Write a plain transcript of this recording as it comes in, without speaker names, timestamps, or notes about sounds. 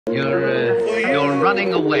You're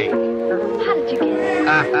running away. How did you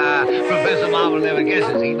guess? Professor Marvel never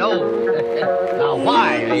guesses, he knows. Now,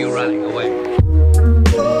 why are you running away?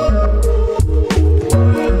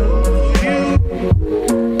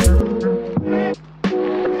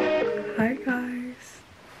 Hi guys,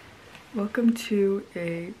 welcome to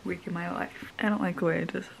a week in my life. I don't like the way I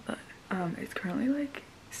just said that. It's currently like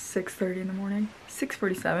 6:30 in the morning,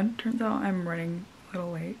 6:47. Turns out I'm running a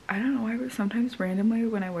little late. I don't know why, but sometimes randomly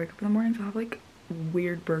when I wake up in the mornings I'll have like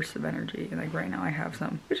weird bursts of energy, and like right now I have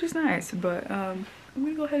some, which is nice. But I'm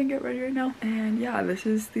gonna go ahead and get ready right now. And yeah, this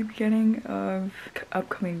is the beginning of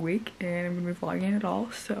upcoming week and I'm gonna be vlogging it all,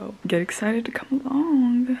 so get excited to come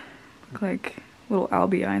along. Look like little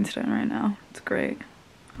Albie Einstein right now. It's great.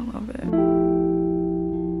 I love it.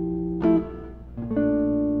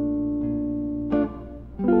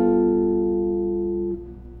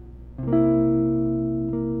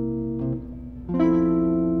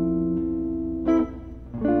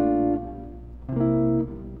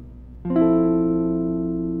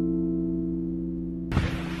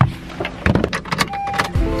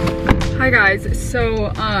 Hi guys,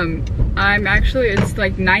 so I'm actually, it's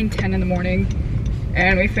like 9:10 in the morning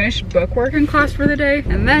and we finished bookwork in class for the day,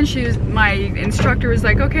 and then my instructor was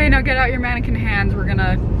like, okay, now get out your mannequin hands, we're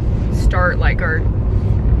gonna start like our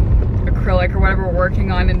acrylic or whatever we're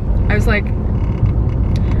working on. And I was like,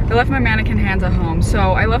 I left my mannequin hands at home, so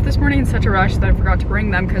I left this morning in such a rush that I forgot to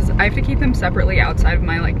bring them because I have to keep them separately outside of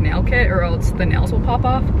my like nail kit or else the nails will pop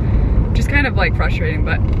off, which is kind of like frustrating,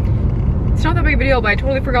 but it's not that big of a deal. But I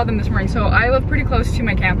totally forgot them this morning. So I live pretty close to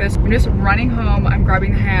my campus. I'm just running home. I'm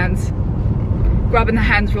grabbing the hands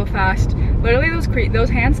real fast. Literally those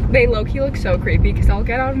hands, they low-key look so creepy because I'll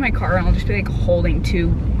get out of my car and I'll just be like holding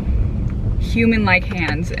two human-like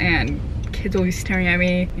hands and kids will be staring at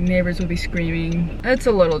me, and neighbors will be screaming. It's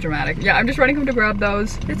a little dramatic. Yeah, I'm just running home to grab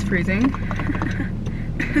those. It's freezing.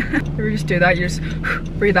 You just do that, you just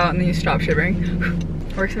breathe out and then you stop shivering.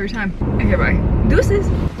 Works every time. Okay, bye. Deuces.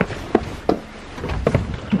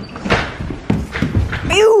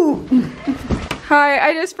 Ew! Hi,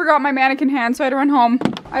 I just forgot my mannequin hand, so I had to run home.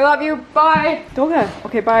 I love you, bye!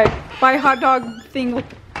 Okay, bye. Bye, hot dog thing 1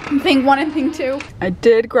 and thing 2. I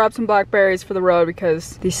did grab some blackberries for the road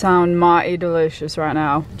because they sound mighty delicious right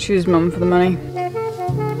now. Choose mom for the money.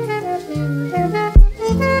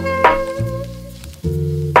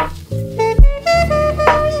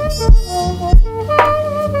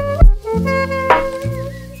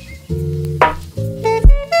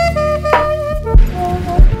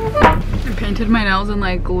 My nails in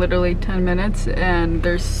like literally 10 minutes and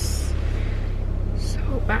they're so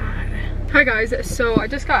bad. Hi guys, so I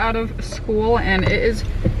just got out of school and it is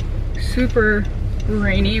super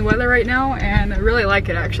rainy weather right now and I really like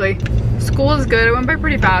it actually. School is good. It went by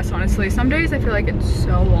pretty fast honestly. Some days I feel like it's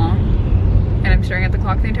so long and I'm staring at the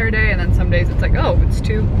clock the entire day, and then some days it's like, oh, it's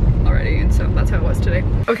 2 already, and so that's how it was today.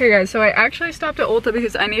 Okay guys, so I actually stopped at Ulta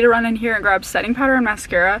because I need to run in here and grab setting powder and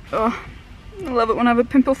mascara. Ugh. I love it when I have a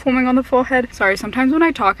pimple forming on the forehead. Sorry, sometimes when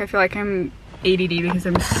I talk I feel like I'm ADD because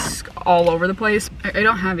I'm all over the place. I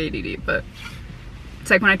don't have ADD, but it's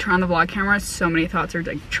like when I turn on the vlog camera, so many thoughts are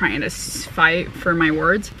like trying to fight for my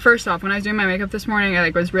words. First off, when I was doing my makeup this morning, I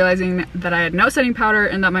like was realizing that I had no setting powder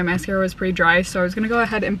and that my mascara was pretty dry, so I was gonna go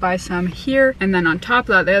ahead and buy some here. And then on top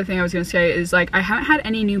of that, the other thing I was gonna say is like I haven't had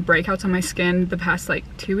any new breakouts on my skin the past like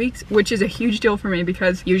 2 weeks, which is a huge deal for me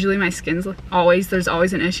because usually my skin's there's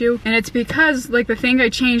always an issue. And it's because like the thing I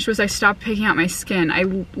changed was I stopped picking out my skin.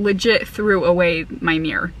 I legit threw away my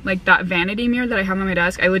mirror. Like that vanity mirror that I have on my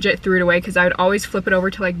desk, I legit threw it away because I would always flip it over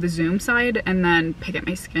to like the zoom side and then pick at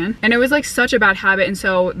my skin, and it was like such a bad habit. And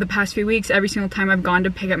so the past few weeks, every single time I've gone to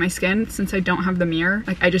pick at my skin, since I don't have the mirror,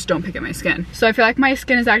 like I just don't pick at my skin. So I feel like my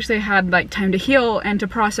skin has actually had like time to heal and to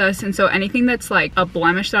process, and so anything that's like a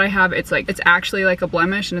blemish that I have, it's actually like a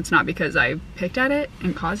blemish and it's not because I picked at it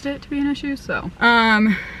and caused it to be an issue. So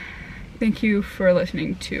thank you for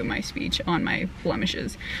listening to my speech on my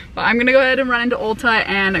blemishes. But I'm gonna go ahead and run into Ulta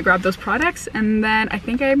and grab those products, and then I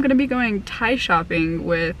think I'm gonna be going Thai shopping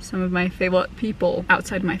with some of my favorite people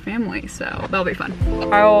outside my family, so that'll be fun.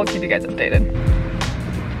 I'll keep you guys updated.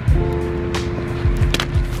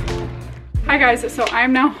 Hi guys, so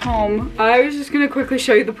I'm now home. I was just gonna quickly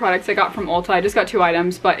show you the products I got from Ulta. I just got 2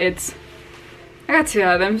 items, but I got 2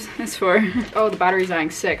 items. It's for, oh, the battery's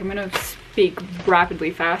dying sick. I'm gonna speak rapidly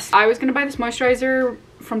fast. I was gonna buy this moisturizer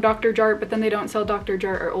from Dr. Jart, but then they don't sell Dr.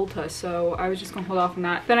 Jart or Ulta, so I was just gonna hold off on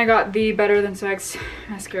that. Then I got the Better Than Sex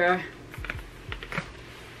mascara.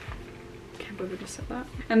 Can't believe I just said that.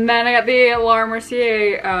 And then I got the Laura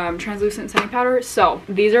Mercier translucent setting powder. So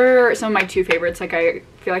these are some of my 2 favorites. Like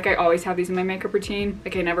I feel like I always have these in my makeup routine.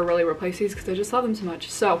 Like I never really replace these because I just love them so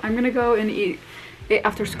much. So I'm gonna go and eat a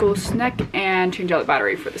after school snack and change out the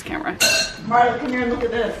battery for this camera. Marla, come here and look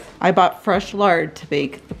at this. I bought fresh lard to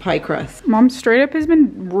bake the pie crust. Mom straight up has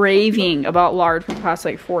been raving about lard for the past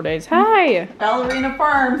like 4 days. Hi! Ballerina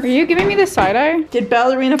Farms. Are you giving me the side eye? Did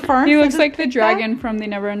Ballerina Farms? He looks like the dragon from the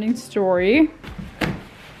Neverending Story.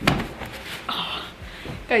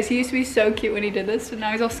 Guys, he used to be so cute when he did this, and now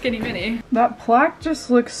he's all skinny mini. That plaque just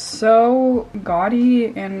looks so gaudy,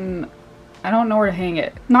 and I don't know where to hang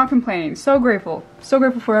it. Not complaining. So grateful. So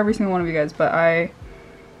grateful for every single one of you guys, but I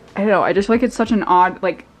don't know. I just feel like it's such an odd,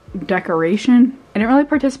 like, decoration. I didn't really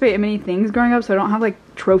participate in many things growing up, so I don't have, like,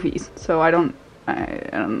 trophies. So I don't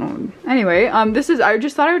know. Anyway, I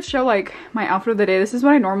just thought I would show, like, my outfit of the day. This is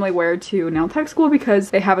what I normally wear to nail tech school because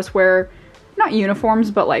they have us wear not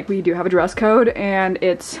uniforms, but like we do have a dress code, and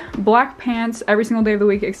it's black pants every single day of the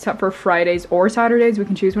week except for Fridays or Saturdays. We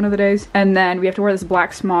can choose one of the days, and then we have to wear this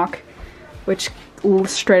black smock, which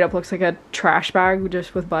straight up looks like a trash bag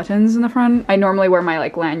just with buttons in the front. I normally wear my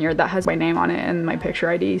like lanyard that has my name on it and my picture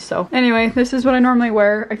ID. So anyway, this is what I normally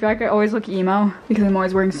wear. I feel like I always look emo because I'm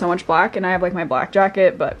always wearing so much black, and I have like my black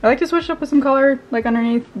jacket, but I like to switch it up with some color like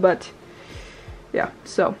underneath. But yeah,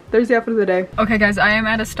 so there's the outfit of the day. Okay guys, I am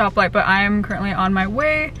at a stoplight, but I am currently on my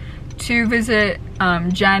way to visit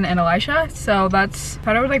Jen and Elisha. So that's, I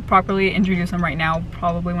thought I would like properly introduce them right now,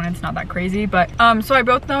 probably when it's not that crazy. But so I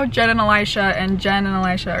both know Jen and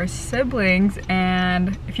Elisha are siblings.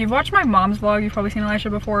 And if you've watched my mom's vlog, you've probably seen Elisha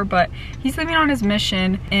before, but he's leaving on his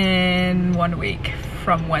mission in 1 week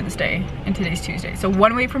from Wednesday, and today's Tuesday. So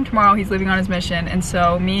 1 week from tomorrow, he's leaving on his mission. And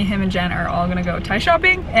so me, him, and Jen are all gonna go Thai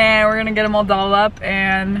shopping, and we're gonna get him all dolled up.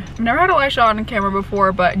 And I've never had Elisha on camera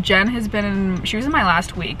before, but Jen has been in, she was in my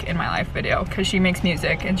last week in my life video because she makes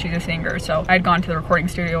music and she's a singer. So I'd gone to the recording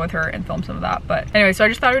studio with her and filmed some of that. But anyway, so I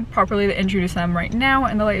just thought I would properly introduce them right now,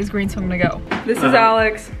 and the light is green, so I'm gonna go. This is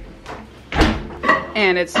Alex.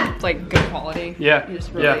 And it's like good quality. Yeah. It's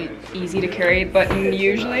really easy to carry, but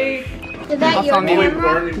usually Is that your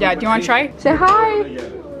camera? yeah, do you want to try? Say hi.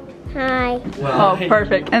 Hi. Oh,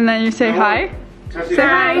 perfect. And then you say hi. Say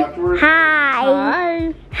hi.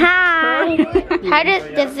 Hi. Hi. Hi. How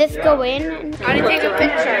does this go in? How to take a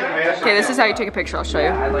picture? Okay, this is how you take a picture. I'll show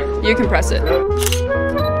you. You can press it.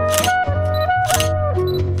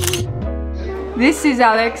 This is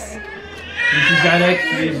Alex. This is Alex.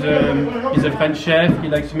 He's a French chef. He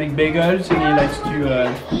likes to make bagels, and he likes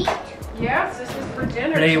to Yes, this is for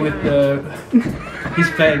dinner. play with his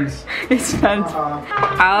friends. His friends.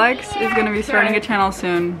 Alex is going to be starting a channel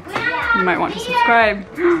soon. You might want to subscribe.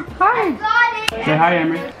 Hi. Say hi,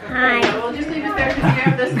 Emery. Hi. We'll just leave it there because we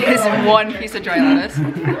have this. This one piece of dry lettuce.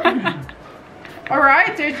 All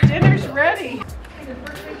right, there's dinner's ready.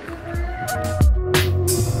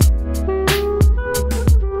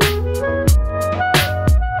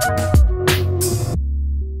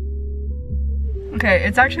 Okay,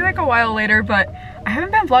 it's actually like a while later, but I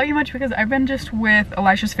haven't been vlogging much because I've been just with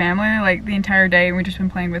Elisha's family like the entire day. We've just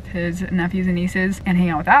been playing with his nephews and nieces and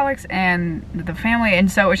hanging out with Alex and the family,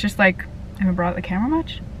 and so it's just like I haven't brought the camera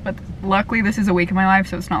much. But luckily this is a week of my life,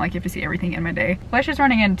 so it's not like you have to see everything in my day. Elisha's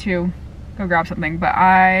running in to go grab something, but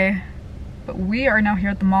we are now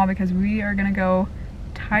here at the mall because we are gonna go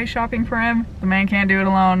Thai shopping for him. The man can't do it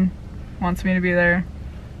alone, wants me to be there.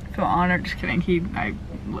 I feel honored. Just kidding. I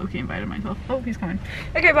low-key invited myself. Oh, he's coming.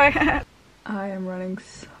 Okay, bye. I am running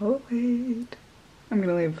so late. I'm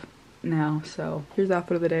gonna leave now, so here's the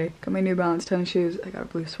outfit of the day. Got my New Balance tennis shoes, I got a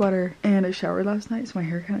blue sweater, and I showered last night, so my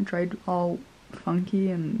hair kind of dried all funky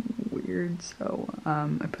and weird, so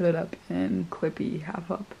I put it up in clippy half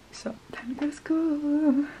up. So time to go to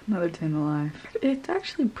school. Another day in the life. It's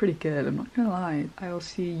actually pretty good, I'm not gonna lie. I will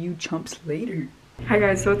see you chumps later. Hi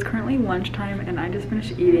guys, so it's currently lunchtime and I just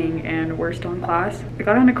finished eating and we're still in class. I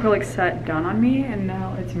got an acrylic set done on me and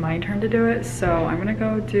now it's my turn to do it. So I'm gonna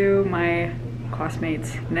go do my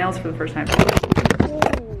classmates' nails for the first time.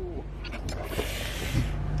 Ooh.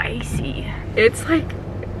 Icy. It's like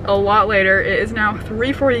a lot later. It is now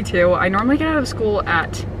 3:42. I normally get out of school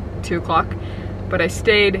at 2 o'clock, but I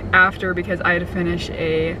stayed after because I had to finish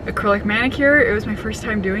a acrylic manicure. It was my first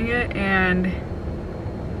time doing it and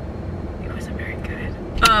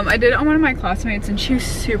I did it on one of my classmates and she was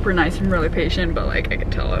super nice and really patient, but like I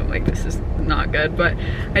could tell I'm like this is not good, but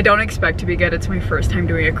I don't expect to be good. It's my first time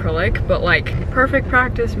doing acrylic, but like perfect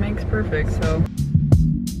practice makes perfect, so.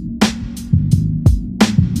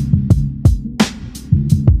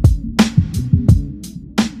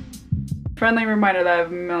 Friendly reminder that I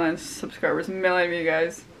have a million subscribers, a million of you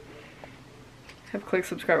guys have clicked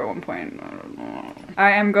subscribe at one point. I don't know.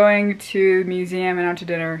 I am going to the museum and out to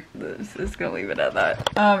dinner. This is gonna leave it at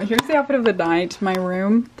that. Here's the outfit of the night. My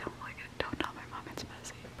room. Don't like it. Don't tell my mom it's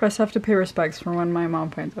messy. Press have to pay respects for when my mom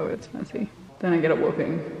finds out it's messy. Then I get a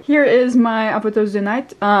whooping. Here is my outfit of the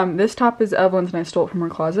night. This top is Evelyn's and I stole it from her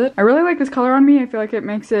closet. I really like this color on me. I feel like it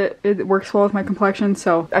makes it works well with my complexion.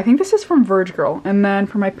 So I think this is from Verge Girl. And then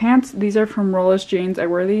for my pants, these are from Rolla's Jeans. I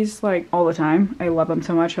wear these like all the time. I love them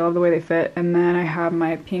so much. I love the way they fit. And then I have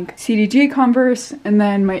my pink CDG Converse. And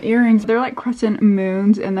then my earrings, they're like crescent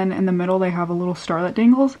moons. And then in the middle, they have a little star that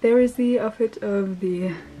dangles. There is the outfit of the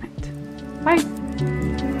night. Bye.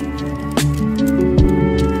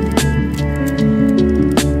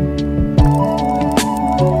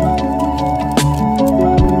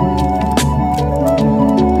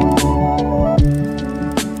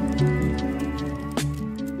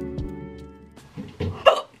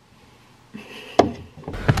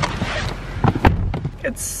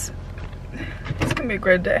 It's gonna be a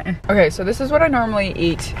great day. Okay, so this is what I normally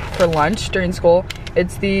eat for lunch during school.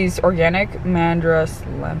 It's these organic Mandras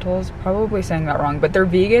lentils, probably saying that wrong, but they're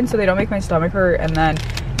vegan, so they don't make my stomach hurt. And then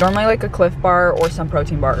normally like a Cliff Bar or some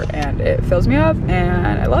protein bar, and it fills me up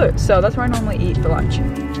and I love it. So that's what I normally eat for lunch.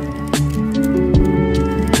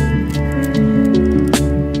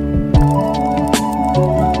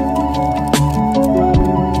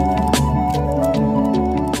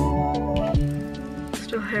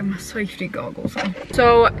 My safety goggles on.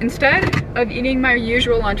 So instead of eating my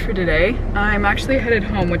usual lunch for today, I'm actually headed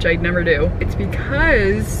home, which I'd never do. It's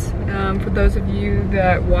because for those of you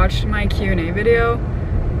that watched my Q&A video,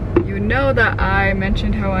 you know that I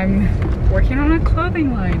mentioned how I'm working on a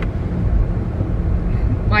clothing line.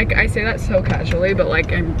 Like, I say that so casually, but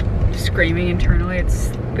like I'm screaming internally. It's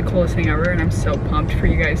the coolest thing ever, and I'm so pumped for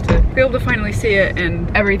you guys to be able to finally see it and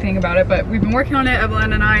everything about it. But we've been working on it,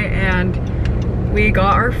 Evelyn and I, and we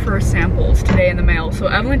got our first samples today in the mail. So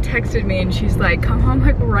Evelyn texted me and she's like, come home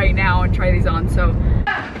like right now and try these on. So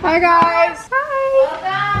hi guys.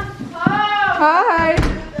 Hi. Welcome home. Hi.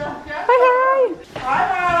 Hi.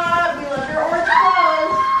 Hi. We love your orange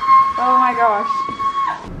clothes. Oh my gosh.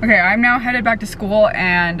 Okay, I'm now headed back to school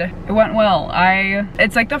and it went well.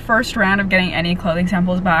 It's like the first round of getting any clothing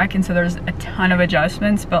samples back, and so there's a ton of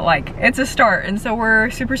adjustments, but like it's a start, and so we're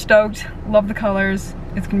super stoked. Love the colors.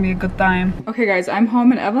 It's gonna be a good time. Okay guys, I'm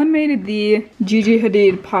home and Evelyn made the Gigi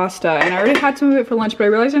Hadid pasta, and I already had some of it for lunch, but I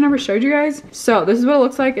realized I never showed you guys. So this is what it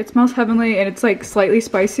looks like. It smells heavenly and it's like slightly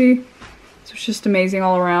spicy. So it's just amazing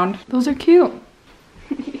all around. Those are cute.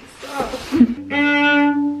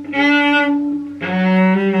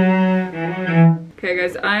 Okay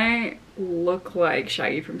guys, I look like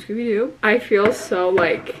Shaggy from Scooby-Doo. I feel so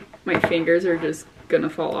like my fingers are just gonna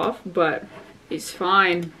fall off, but it's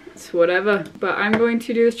fine. It's whatever. But I'm going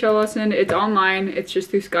to do this cello lesson. It's online. It's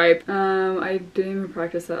just through Skype. I didn't even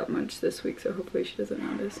practice that much this week, so hopefully she doesn't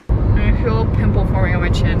notice. I feel a pimple forming on my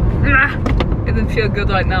chin. It doesn't feel good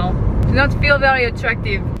right now. It does not feel very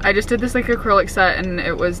attractive. I just did this like acrylic set and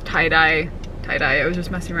it was tie-dye. I was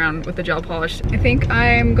just messing around with the gel polish. I think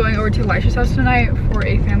I'm going over to Elisha's house tonight for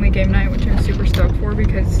a family game night, which I'm super stoked for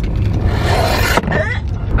because...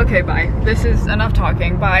 Okay, bye. This is enough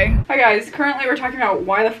talking. Bye. Hi guys, currently we're talking about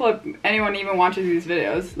why the flip anyone even watches these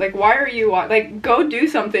videos. Like, why are you like, go do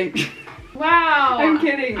something. Wow. I'm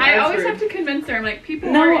kidding. I always have to convince her. I'm like,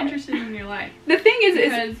 people are interested in your life. The thing is,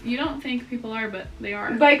 because you don't think people are, but they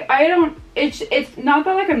are. Like, I don't, it's not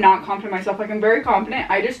that like I'm not confident in myself. Like, I'm very confident.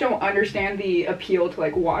 I just don't understand the appeal to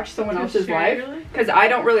like watch someone else's life. Because I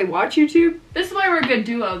don't really watch YouTube. This is why we're a good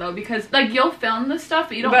duo though, because like you'll film this stuff,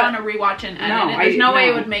 but you don't want to rewatch and edit it. There's no way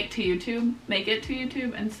it would make it to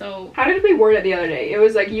YouTube, and so. How did we word it the other day? It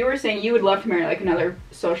was like you were saying you would love to marry like another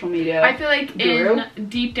social media. I feel like guru.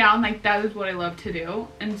 Deep down, like that is what I love to do,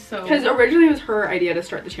 and so. Because originally it was her idea to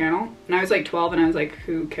start the channel, and I was like 12, and I was like,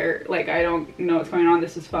 who cares? Like, I don't know what's going on.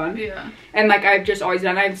 This is fun. Yeah. And like I've just always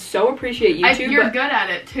done. I so appreciate YouTube. You're good at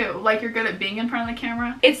it too. Like you're good at being in front of the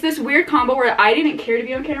camera. It's this weird combo where I didn't care to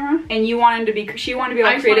be on camera, and you wanted to be. She wanted to be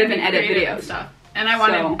like creative and edit videos and stuff. And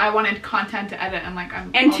I wanted content to edit, and like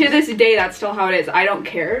And to this day, that's still how it is. I don't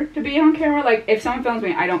care to be on camera. Like if someone films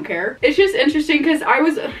me, I don't care. It's just interesting because I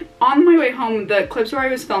was on my way home. The clips where I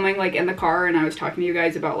was filming like in the car, and I was talking to you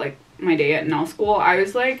guys about like my day at Nell School. I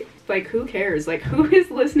was like who cares? Like who is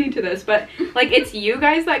listening to this? But like it's you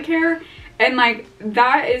guys that care, and like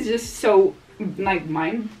that is just so like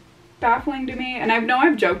mind baffling to me. And I know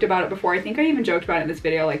I've joked about it before. I think I even joked about it in this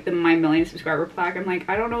video, like my 1 million subscriber plaque. I'm like,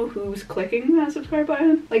 I don't know who's clicking that subscribe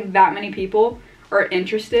button. Like that many people are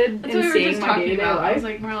interested in seeing my day-to-day life. I was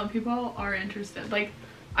like, Marla, people are interested. Like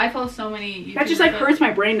I follow so many YouTubers. That just like hurts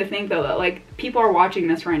my brain to think though that like people are watching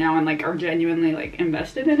this right now and like are genuinely like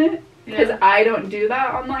invested in it. Because I don't do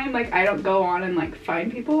that online. Like I don't go on and like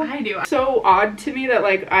find people. I do. It's so odd to me that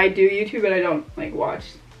like I do YouTube but I don't like watch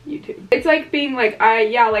YouTube. It's like being like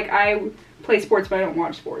I play sports but I don't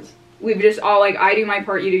watch sports. We've just all like, I do my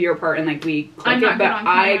part, you do your part, and like we click it, but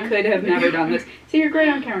I could have never done this. See, you're great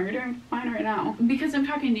on camera, you're doing fine right now. Because I'm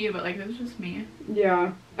talking to you, but like it was just me.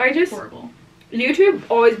 Yeah. Horrible. YouTube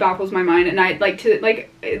always baffles my mind, and I like to, like,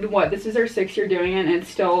 this is our 6th year doing it, and it's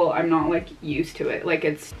still, I'm not like used to it. Like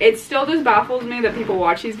it still just baffles me that people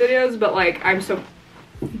watch these videos, but like I'm so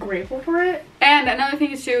grateful for it. And another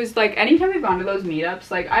thing is too, is like anytime we've gone to those meetups,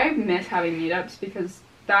 like I miss having meetups because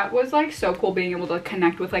that was like so cool being able to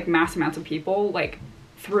connect with like mass amounts of people like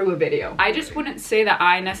through a video. I just wouldn't say that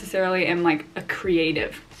I necessarily am like a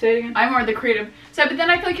creative. Say it again. I'm more the creative side, but then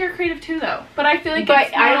I feel like you're creative too though. But I feel like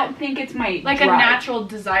I don't think it's my like drive. A natural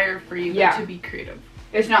desire for you to be creative.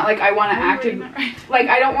 It's not like I want to actively like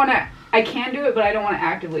I don't want to. I can do it, but I don't want to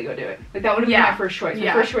actively go do it. Like that would have been my first choice.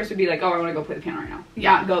 My first choice would be like, oh, I want to go play the piano right now.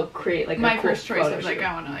 Not go create like my a cool first choice photo is like shoot.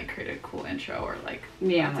 I want to like create a cool intro or like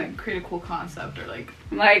like create a cool concept or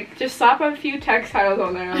like just slap a few text titles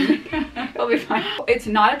on there and it'll be fine. It's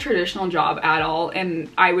not a traditional job at all, and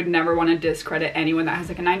I would never want to discredit anyone that has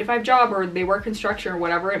like a 9-to-5 job or they work construction or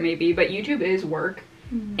whatever it may be, but YouTube is work.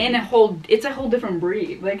 In it's a whole different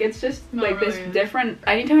breed. Like it's just like this different.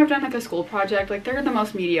 Anytime I've done like a school project, like they're the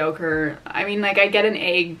most mediocre. I mean, like I get an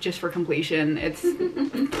A just for completion. It's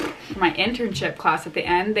my internship class at the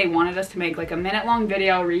end. They wanted us to make like a minute-long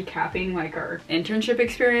video recapping like our internship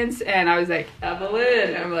experience, and I was like,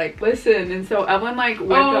 Evelyn, I'm like, listen. And so Evelyn like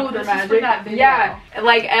whipped up her magic. That video. Yeah,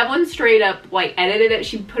 like Evelyn straight up like edited it.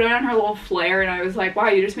 She put it on her little flair, and I was like, wow,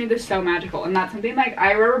 you just made this so magical. And that's something like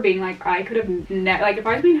I remember being like, I could have like. If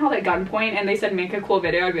I was being held at gunpoint and they said make a cool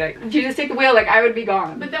video, I'd be like, she just take the wheel, like I would be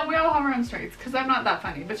gone. But then we all have our own strengths, because I'm not that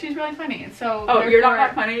funny, but she's really funny, and so you're not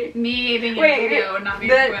that funny? Me being in a video, not being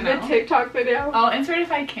the TikTok video? I'll insert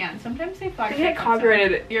if I can. Sometimes they flag. They get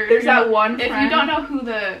copyrighted. There's that one friend. If you don't know who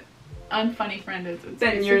the unfunny friend is,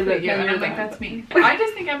 then you're the and I'm like, that's me. I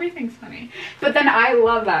just think everything's funny. But then I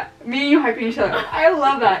love that. Me and you hyping each other. I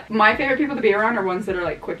love that. My favorite people to be around are ones that are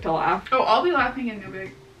like quick to laugh. Oh, I'll be laughing and you'll be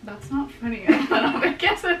like, that's not funny. I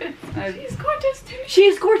guess it is. She's gorgeous to me.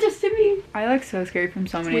 She's gorgeous to me. I look so scary from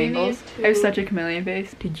so many angles. I have such a chameleon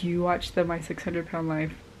face. Did you watch the My 600-Pound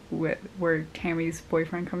Life where Tammy's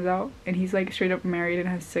boyfriend comes out and he's like straight up married and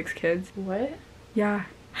has 6 kids? What? Yeah.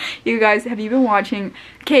 You guys, have you been watching?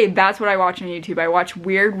 Okay, that's what I watch on YouTube. I watch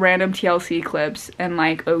weird random TLC clips and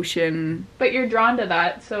like ocean. But you're drawn to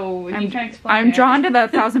that, so you can't explain I'm it. drawn to the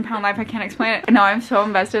 1,000-pound life. I can't explain it. No, I'm so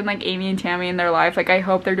invested in like Amy and Tammy in their life. Like I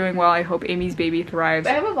hope they're doing well. I hope Amy's baby thrives.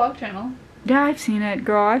 I have a vlog channel. Yeah, I've seen it,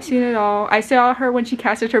 girl. I've seen it all. I saw her when she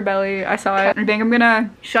casted her belly. I saw it. I think I'm gonna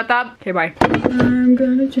shut up. Okay, bye. I'm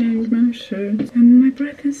gonna change my shirt and my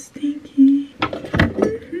breath is stinky.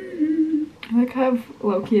 I like have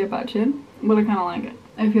low-key a butt chin, but I kind of like it.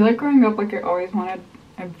 I feel like growing up, like I always wanted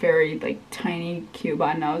a very like tiny, cute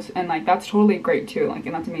button nose, and like that's totally great too. Like,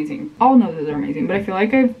 and that's amazing. All noses are amazing, but I feel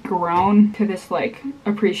like I've grown to this like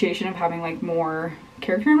appreciation of having like more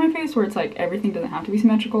character in my face, where it's like everything doesn't have to be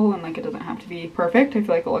symmetrical and like it doesn't have to be perfect. I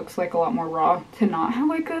feel like it looks like a lot more raw to not have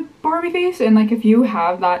like a Barbie face, and like if you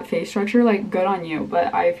have that face structure, like good on you.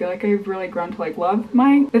 But I feel like I've really grown to like love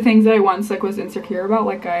the things that I once like was insecure about,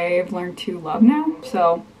 like I've learned to love now.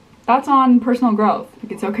 So that's on personal growth.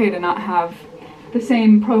 Like it's okay to not have the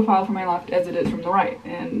same profile from my left as it is from the right,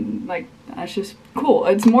 and like that's just cool.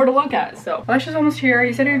 It's more to look at. So Alicia's almost here.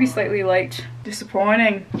 You said it would be slightly late.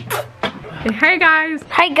 Disappointing. Hey, hi guys.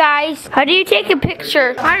 Hi guys. How do you take a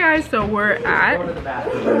picture? Hi guys. So we're at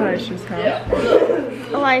Alicia's house.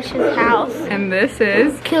 Alicia's house. And this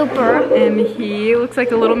is Cooper. And he looks like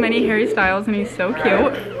a little mini Harry Styles, and he's so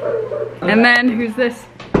cute. And then who's this?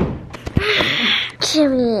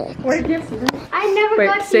 Jimmy. I never Wait,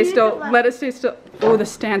 got to stay use still. it. Let us stay still. Oh, the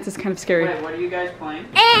stance is kind of scary. Wait, what are you guys playing?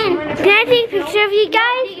 And can I take a picture of you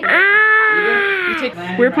guys?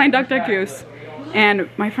 Ah. We're playing Duck Duck Goose. And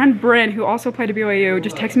my friend Bryn, who also applied to BYU,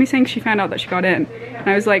 just texted me saying she found out that she got in. And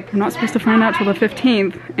I was like, I'm not supposed to find out till the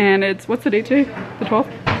 15th. And it's, what's the date today? The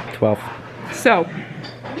 12th? 12th. So,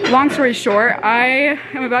 long story short, I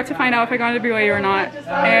am about to find out if I got into BYU or not.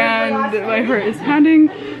 And my heart is pounding.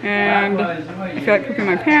 And I feel like pooping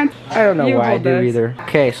my pants. I don't know You why I hold do this. either.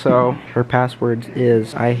 Okay, so her password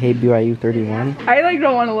is I hate BYU 31. I like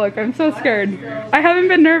don't want to look. I'm so scared. I haven't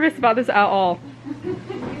been nervous about this at all.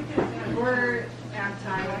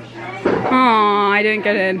 Aw, I didn't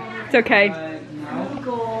get in. It's okay.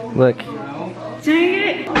 Look, Dang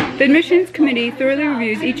it. The admissions committee thoroughly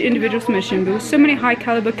reviews each individual submission, but with so many high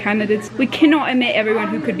caliber candidates, we cannot admit everyone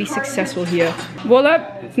who could be successful here. Well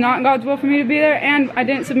up, it's not God's will for me to be there, and I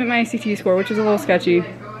didn't submit my ACT score, which is a little sketchy.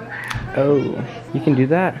 Oh, you can do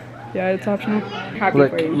that? Yeah, it's optional. Happy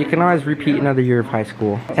Look, for you. you can always repeat another year of high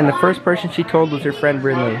school. And the first person she told was her friend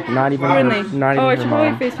Brindley, not even her, not even I her should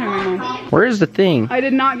mom. probably FaceTime my mom. Where is the thing? I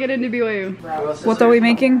did not get into BYU. What are we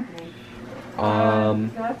making?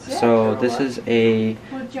 So this is a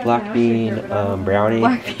black bean brownie.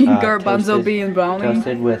 Black bean garbanzo bean brownie.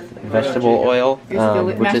 Toasted with vegetable oil,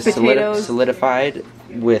 which is solidified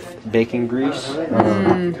with bacon grease.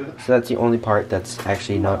 So that's the only part that's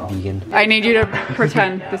actually not vegan. I need you to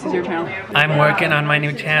pretend this is your channel. I'm working on my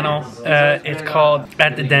new channel. It's called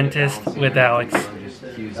At the Dentist with Alex.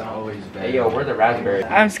 Hey yo, where's the raspberry?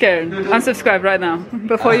 I'm scared. Unsubscribe right now.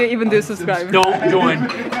 Before you even do subscribe. Don't join.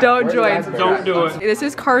 Don't join. Don't do it. This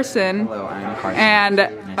is Carson. Hello, I'm Carson.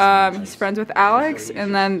 And he's friends with Alex.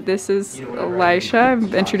 And then this is Elisha.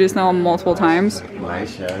 I've introduced them multiple times.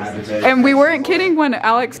 And we weren't kidding when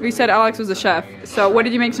we said Alex was a chef. So what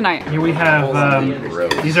did you make tonight? Here we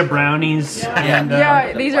have, these are brownies. And,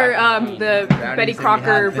 yeah, these are the Betty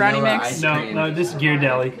Crocker brownie mix. No, this is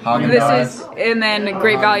Ghirardelli. This is, and then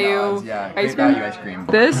Great Value ice cream.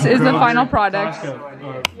 This is the final product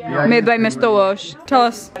made by Mr. Walsh. Tell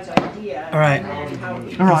us. Alright.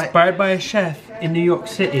 Inspired by a chef in New York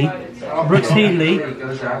City, Brooks Healy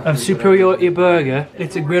of Superiority Burger.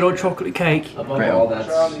 It's a griddle chocolate cake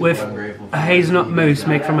with a hazelnut mousse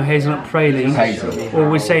made from a hazelnut praline, or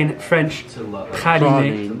we're saying French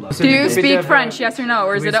praline. Do you speak French, yes or no,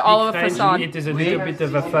 or is it all of a facade? It is a little bit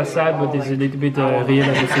of a facade, but it's a little bit real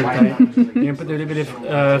at the same time. You put a little bit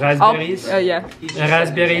of raspberries. Yeah.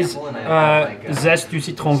 Raspberries, zeste du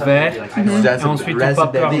citron vert, et ensuite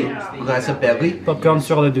du popcorn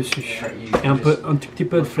sur le dessus. Et un tout petit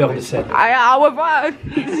peu de fleur de sel.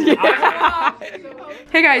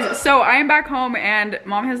 Hey guys, so I am back home and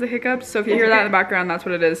mom has the hiccups, so if you hear that in the background, that's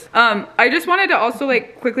what it is. I just wanted to also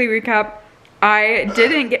like quickly recap. I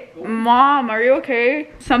didn't get, Mom, are you okay?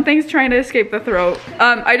 Something's trying to escape the throat.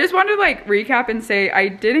 I just wanted to like recap and say I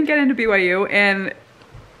didn't get into BYU, and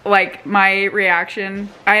like my reaction,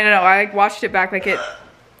 I don't know, I like watched it back like it.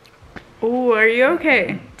 Oh, are you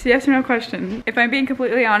okay? It's a yes or no question. If I'm being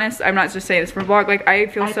completely honest, I'm not just saying this for vlog, like I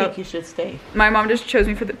think you should stay. My My mom just chose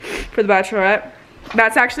me for the Bachelorette.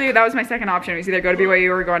 That was my second option. It was either go to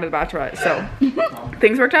BYU or go on to the Bachelorette. So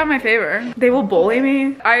things worked out in my favor. They will bully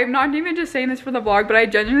me. I'm not even just saying this for the vlog, but I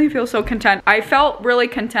genuinely feel so content. I felt really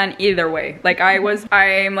content either way. Like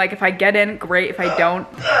I'm like, if I get in, great. If I don't,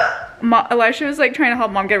 Elisha was like trying to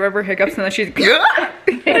help mom get rid of her hiccups, and then she's yeah,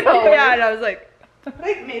 and I was like,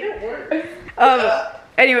 Like, made it work.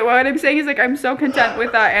 Anyway, what I'm saying is like I'm so content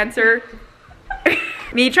with that answer.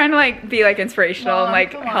 Me trying to like be like inspirational and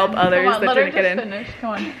like help others that didn't get in. Finish. Come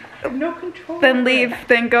on. I have no control. Then leave,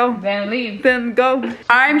 then go. Then leave. Then go.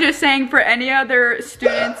 I'm just saying for any other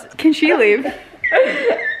students, can she leave?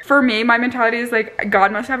 For me, my mentality is like,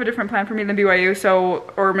 God must have a different plan for me than BYU,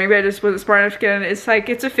 so, or maybe I just wasn't smart enough to get in. It's like,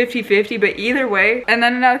 it's a 50-50, but either way. And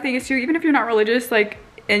then another thing is too, even if you're not religious, like,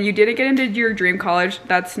 and you didn't get into your dream college,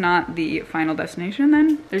 that's not the final destination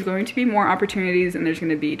then. There's going to be more opportunities, and there's going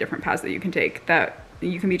to be different paths that you can take that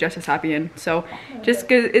you can be just as happy in. So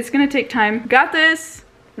just it's going to take time. Got this.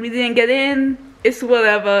 We didn't get in. It's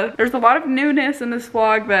whatever. There's a lot of newness in this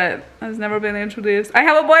vlog that has never been introduced. I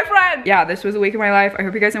have a boyfriend! Yeah, this was a week of my life. I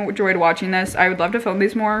hope you guys enjoyed watching this. I would love to film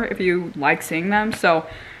these more if you like seeing them. So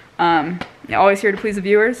always here to please the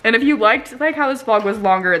viewers. And if you liked like how this vlog was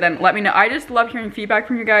longer, then let me know. I just love hearing feedback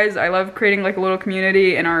from you guys. I love creating like a little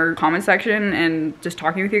community in our comment section and just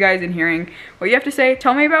talking with you guys and hearing what you have to say.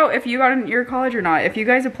 Tell me about if you got in your college or not. If you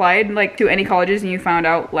guys applied like to any colleges and you found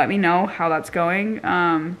out, let me know how that's going.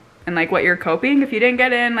 And like what you're coping. If you didn't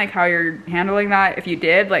get in, like how you're handling that. If you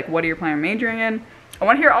did, like what are you planning on majoring in? I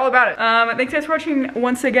want to hear all about it. Thanks guys for watching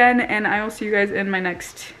once again, and I will see you guys in my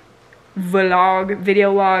next vlog,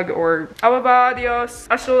 video log, or adios,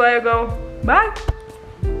 hasta luego, bye.